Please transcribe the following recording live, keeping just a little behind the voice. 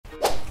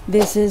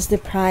This is the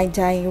Pride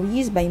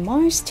Diaries by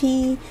Mars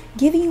T,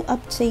 giving you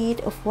update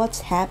of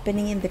what's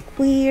happening in the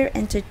queer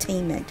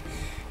entertainment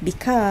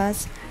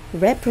because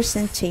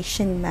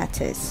representation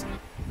matters.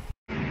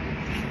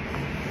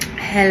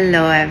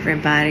 Hello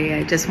everybody,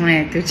 I just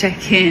wanted to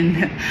check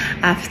in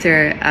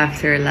after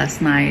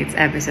last night's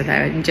episode.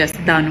 I was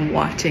just done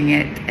watching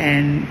it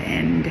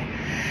and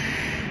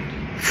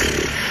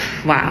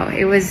wow,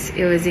 it was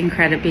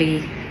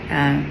incredibly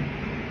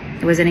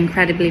it was an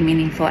incredibly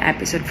meaningful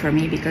episode for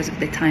me because of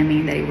the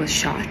timing that it was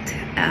shot.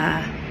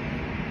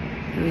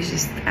 It was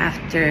just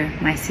after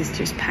my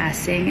sister's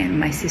passing, and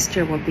my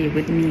sister will be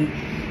with me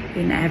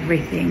in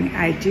everything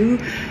I do,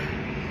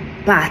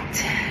 but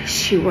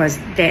she was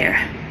there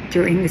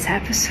during this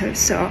episode,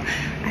 so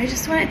I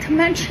just wanted to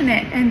mention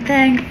it and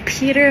thank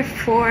Peter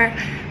for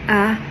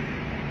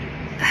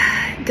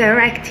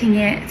directing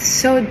it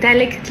so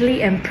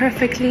delicately and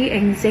perfectly,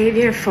 and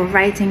Xavier for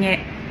writing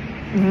it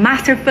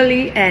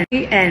masterfully, and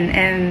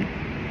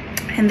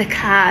the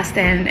cast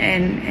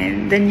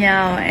and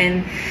Danielle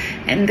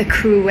and the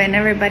crew and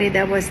everybody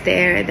that was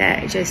there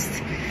that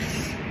just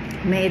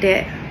made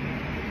it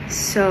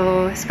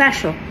so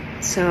special.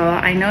 So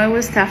I know it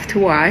was tough to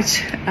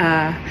watch,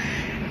 but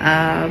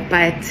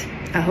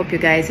I hope you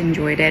guys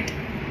enjoyed it,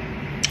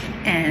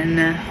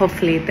 and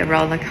hopefully the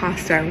roller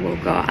coaster will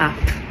go up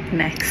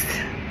next.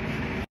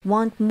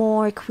 Want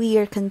more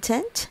queer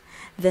content?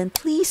 Then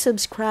please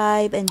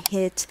subscribe and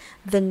hit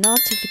the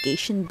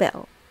notification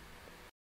bell.